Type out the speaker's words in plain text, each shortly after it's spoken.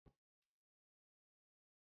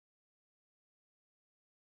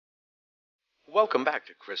Welcome back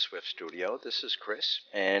to Chris Swift Studio. This is Chris,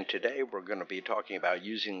 and today we're going to be talking about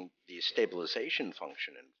using the stabilization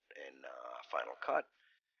function in Final Cut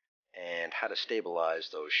and how to stabilize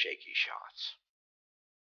those shaky shots.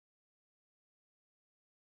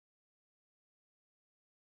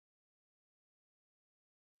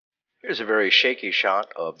 Here's a very shaky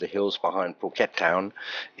shot of the hills behind Phuket town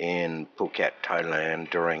in Phuket,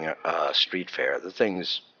 Thailand during a street fair. The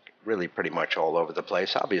thing's really pretty much all over the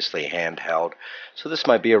place, obviously handheld, so this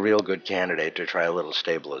might be a real good candidate to try a little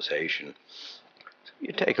stabilization.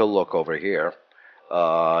 You take a look over here.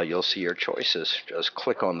 You'll see your choices. Just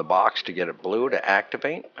click on the box to get it blue to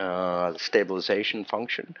activate the stabilization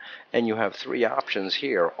function. And you have three options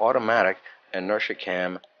here: automatic, inertia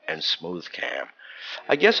cam, and smooth cam.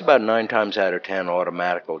 I guess about 9 times out of 10,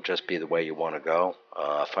 automatic will just be the way you want to go.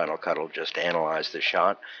 Final Cut will just analyze the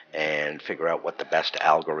shot and figure out what the best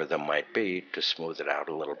algorithm might be to smooth it out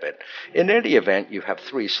a little bit. In any event, you have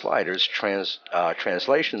three sliders: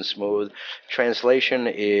 translation, smooth. Translation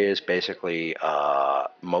is basically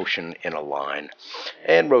motion in a line,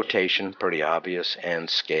 and rotation, pretty obvious, and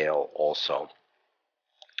scale also.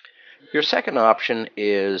 Your second option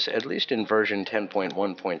is, at least in version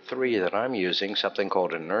 10.1.3 that I'm using, something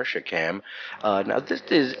called Inertia Cam. Now, this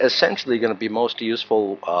is essentially going to be most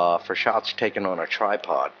useful for shots taken on a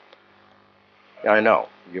tripod. I know,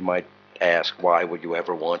 you might ask, why would you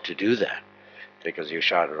ever want to do that? Because you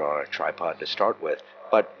shot it on a tripod to start with.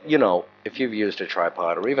 But, if you've used a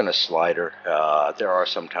tripod or even a slider, there are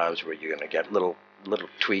some times where you're going to get little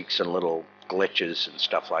tweaks and little glitches and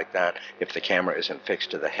stuff like that if the camera isn't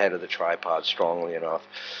fixed to the head of the tripod strongly enough,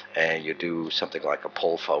 and you do something like a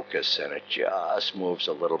pull focus and it just moves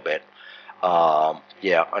a little bit.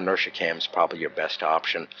 Yeah, inertia cam is probably your best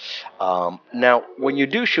option. Now, when you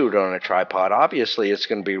do shoot on a tripod, obviously it's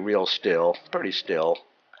going to be real still, pretty still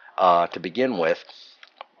to begin with.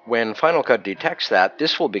 When Final Cut detects that,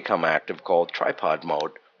 this will become active, called tripod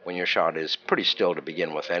mode, when your shot is pretty still to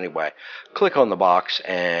begin with anyway. Click on the box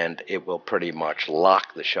and it will pretty much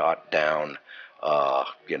lock the shot down,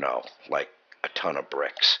 like a ton of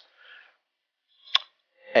bricks.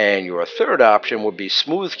 And your third option would be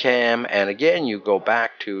smooth cam, and again you go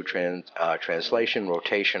back to translation,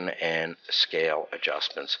 rotation, and scale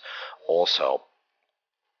adjustments also.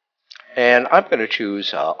 And I'm going to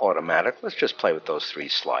choose automatic. Let's just play with those three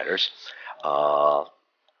sliders.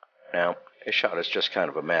 Now, this shot is just kind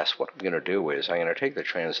of a mess. What I'm going to do is I'm going to take the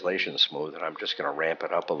translation smooth and I'm just going to ramp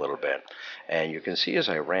it up a little bit. And you can see as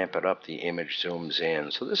I ramp it up, the image zooms in.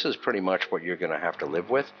 So this is pretty much what you're going to have to live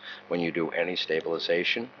with when you do any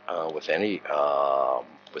stabilization with any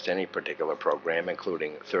particular program,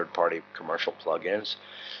 including third-party commercial plugins.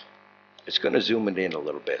 It's going to zoom it in a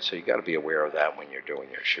little bit, so you got to be aware of that when you're doing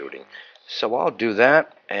your shooting. So I'll do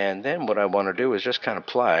that, and then what I want to do is just kind of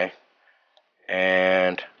play,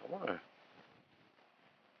 and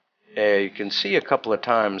you can see a couple of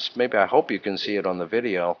times, maybe I hope you can see it on the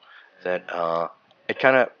video, that it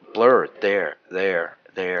kind of blurred there.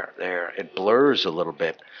 It blurs a little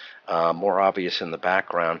bit, more obvious in the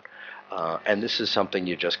background. And this is something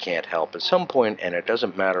you just can't help. At some point, and it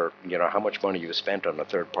doesn't matter, how much money you spent on a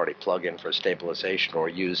third-party plugin for stabilization or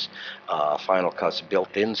use Final Cut's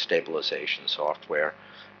built-in stabilization software,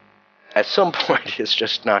 at some point it's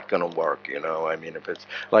just not going to work. I mean, if it's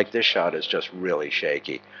like this shot is just really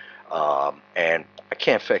shaky, and I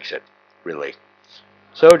can't fix it, really.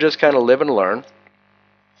 So just kind of live and learn.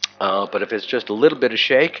 But if it's just a little bit of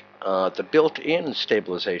shake, the built-in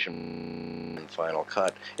stabilization in Final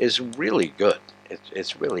Cut is really good.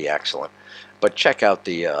 It's really excellent. But check out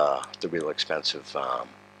the real expensive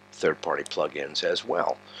third-party plugins as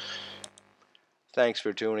well. Thanks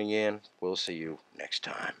for tuning in. We'll see you next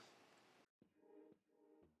time.